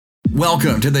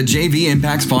Welcome to the JV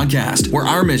Impacts Podcast, where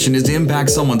our mission is to impact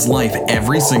someone's life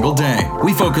every single day.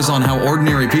 We focus on how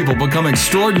ordinary people become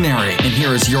extraordinary. And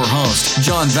here is your host,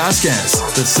 John Vasquez,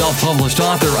 the self-published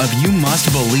author of You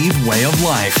Must Believe Way of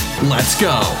Life. Let's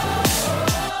go.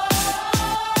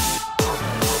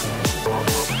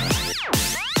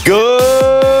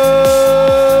 Good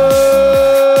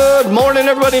morning,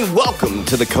 everybody, and welcome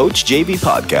to the Coach JV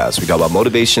Podcast. We talk about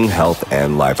motivation, health,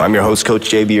 and life. I'm your host, Coach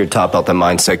JV, your top health and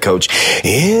mindset coach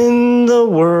in the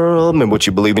world. And what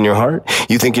you believe in your heart,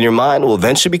 you think in your mind, will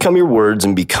eventually become your words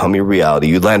and become your reality.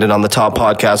 You landed on the top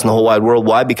podcast in the whole wide world.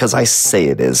 Why? Because I say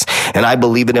it is. And I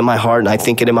believe it in my heart, and I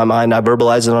think it in my mind. I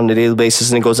verbalize it on a daily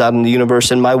basis, and it goes out in the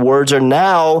universe. And my words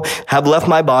have left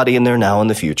my body, and they're now in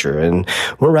the future. And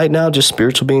we're right now just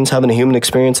spiritual beings having a human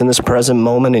experience in this present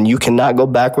moment. And you cannot go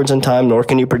backwards in time, nor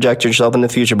can you project yourself in the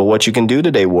future. But what you can do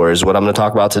today, warriors, what I'm going to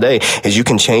talk about today, is you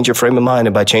can change your frame of mind.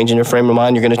 And by changing your frame of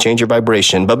mind, you're going to change your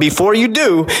vibration. But before you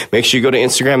do, make sure you go to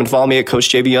Instagram and follow me at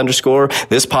CoachJV_.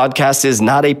 This podcast is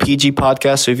not a PG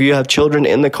podcast. So if you have children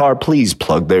in the car, please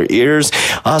plug their ears.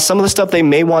 Some of the stuff they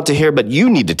may want to hear, but you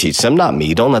need to teach them, not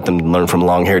me. Don't let them learn from a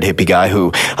long-haired hippie guy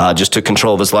who just took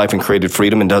control of his life and created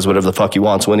freedom and does whatever the fuck he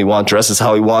wants when he wants, dresses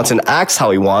how he wants, and acts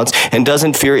how he wants, and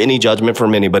doesn't fear any judgment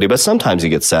from anybody. But sometimes he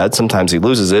gets sad. Sometimes he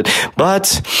loses it.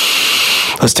 But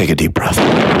let's take a deep breath.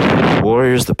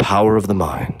 Warriors, the power of the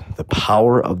mind. The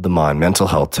power of the mind. Mental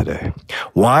health today.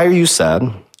 Why are you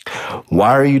sad?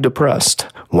 Why are you depressed?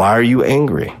 Why are you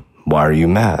angry? Why are you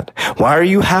mad? Why are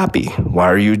you happy? Why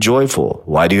are you joyful?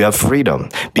 Why do you have freedom?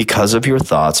 Because of your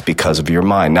thoughts, because of your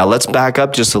mind. Now let's back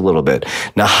up just a little bit.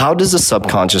 Now, how does the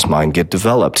subconscious mind get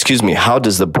developed? How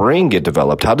does the brain get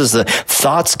developed? How does the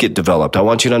thoughts get developed? I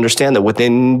want you to understand that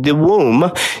within the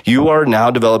womb, you are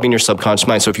now developing your subconscious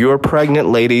mind. So if you are pregnant,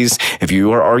 ladies, if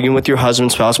you are arguing with your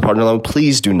husband, spouse, partner,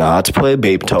 please do not play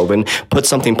Beethoven. Put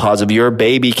something positive. Your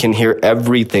baby can hear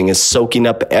everything, is soaking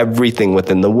up everything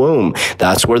within the womb.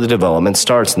 That's where the development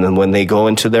starts. And then when they go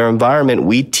into their environment,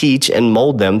 we teach and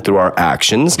mold them through our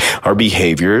actions, our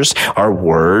behaviors, our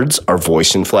words, our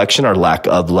voice inflection, our lack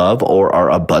of love, or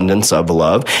our abundance of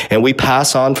love. And we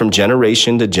pass on from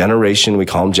generation to generation. We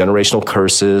call them generational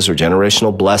curses or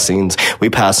generational blessings. We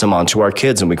pass them on to our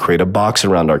kids, and we create a box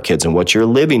around our kids. And what you're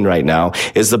living right now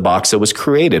is the box that was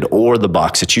created, or the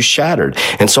box that you shattered.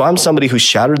 And so I'm somebody who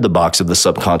shattered the box of the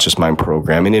subconscious mind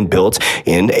programming and built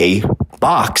in a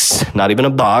box, not even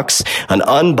a box, an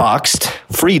unboxed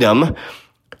freedom,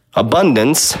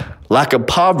 abundance, lack of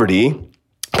poverty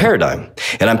paradigm.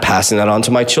 And I'm passing that on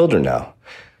to my children now.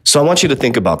 So I want you to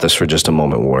think about this for just a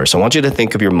moment, warriors. I want you to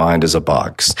think of your mind as a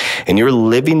box, and you're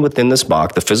living within this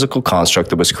box, the physical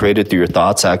construct that was created through your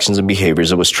thoughts, actions, and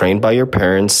behaviors. It was trained by your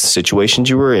parents,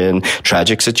 situations you were in,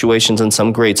 tragic situations, and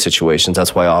some great situations.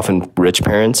 That's why often rich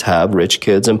parents have rich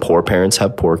kids and poor parents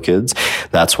have poor kids.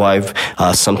 That's why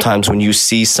sometimes when you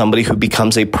see somebody who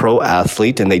becomes a pro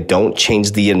athlete and they don't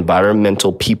change the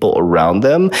environmental people around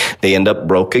them, they end up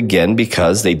broke again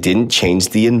because they didn't change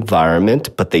the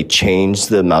environment, but they changed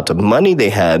the amount of money they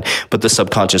had, but the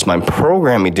subconscious mind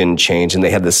programming didn't change, and they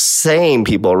had the same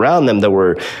people around them that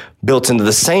were built into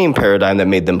the same paradigm that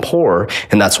made them poor,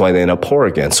 and that's why they end up poor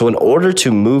again. So in order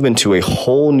to move into a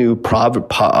whole new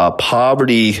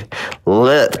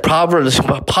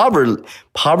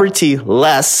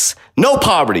poverty-less, no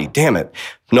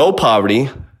poverty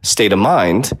state of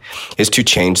mind is to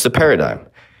change the paradigm.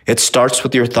 It starts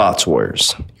with your thoughts,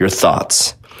 warriors, your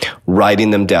thoughts.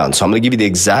 Writing them down. So I'm going to give you the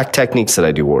exact techniques that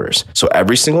I do, warriors. So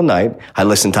every single night, I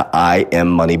listen to I Am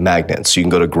Money Magnet. So you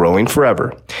can go to Growing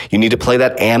Forever. You need to play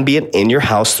that ambient in your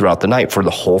house throughout the night for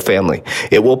the whole family.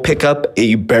 It will pick up.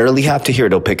 You barely have to hear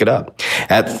it. It'll pick it up.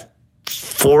 At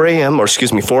 4 a.m. when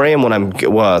I'm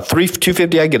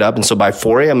 2:50, I get up. And so by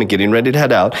 4 a.m., I'm getting ready to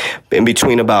head out. In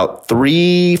between about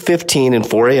 3:15 and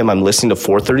 4 a.m., I'm listening to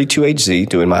 432HZ,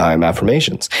 doing my I Am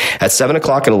affirmations. At 7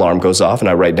 o'clock, an alarm goes off, and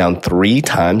I write down 3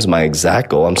 times my exact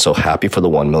goal. I'm so happy for the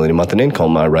 1 million a month in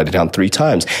income. I write it down 3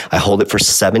 times. I hold it for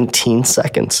 17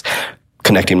 seconds.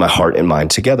 Connecting my heart and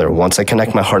mind together. Once I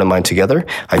connect my heart and mind together,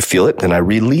 I feel it, then I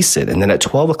release it. And then at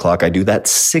 12 o'clock, I do that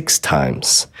 6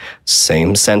 times.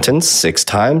 Same sentence, 6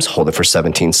 times, hold it for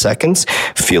 17 seconds,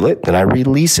 feel it, then I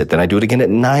release it. Then I do it again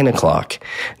at 9 o'clock.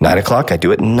 9 o'clock, I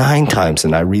do it 9 times,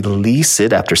 and I release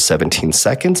it after 17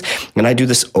 seconds. And I do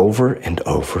this over and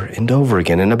over and over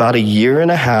again. In about 1.5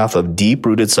 years of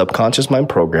deep-rooted subconscious mind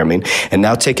programming, and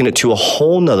now taking it to a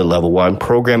whole nother level where I'm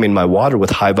programming my water with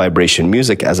high vibration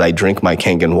music as I drink my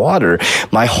Kangen water,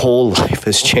 my whole life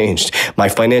has changed. My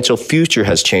financial future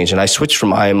has changed. And I switched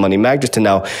from I Am Money Magnet to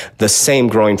now the same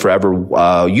Growing Forever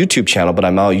YouTube channel, but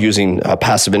I'm now using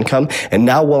passive income. And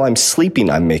now while I'm sleeping,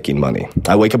 I'm making money.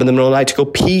 I wake up in the middle of the night to go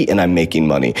pee and I'm making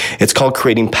money. It's called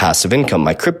creating passive income.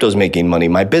 My crypto's making money.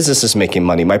 My business is making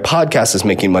money. My podcast is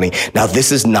making money. Now,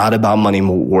 this is not about money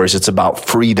wars. It's about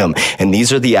freedom. And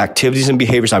these are the activities and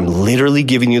behaviors. I'm literally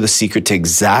giving you the secret to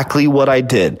exactly what I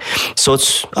did. So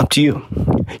it's up to you.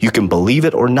 You can believe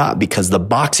it or not, because the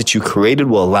box that you created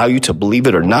will allow you to believe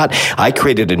it or not. I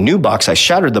created a new box. I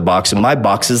shattered the box, and my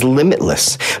box is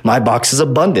limitless. My box is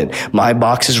abundant. My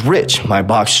box is rich. My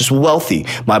box is wealthy.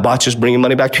 My box is bringing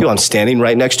money back to you. I'm standing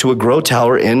right next to a grow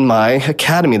tower in my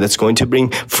academy that's going to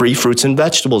bring free fruits and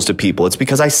vegetables to people. It's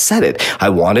because I said it. I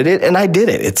wanted it and I did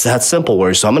it. It's that simple,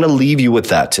 Warriors. So I'm going to leave you with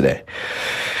that today.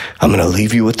 I'm going to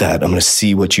leave you with that. I'm going to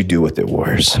see what you do with it,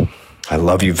 Warriors. I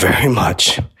love you very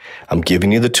much. I'm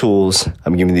giving you the tools.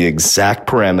 I'm giving you the exact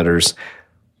parameters.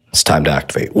 It's time to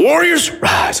activate. Warriors,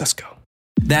 rise. Let's go.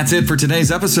 That's it for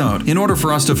today's episode. In order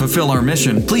for us to fulfill our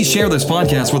mission, please share this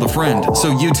podcast with a friend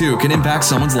so you too can impact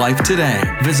someone's life today.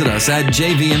 Visit us at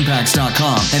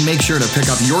jvimpacts.com and make sure to pick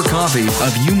up your copy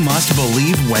of You Must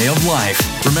Believe Way of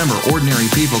Life. Remember, ordinary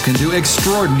people can do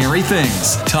extraordinary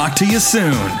things. Talk to you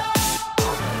soon.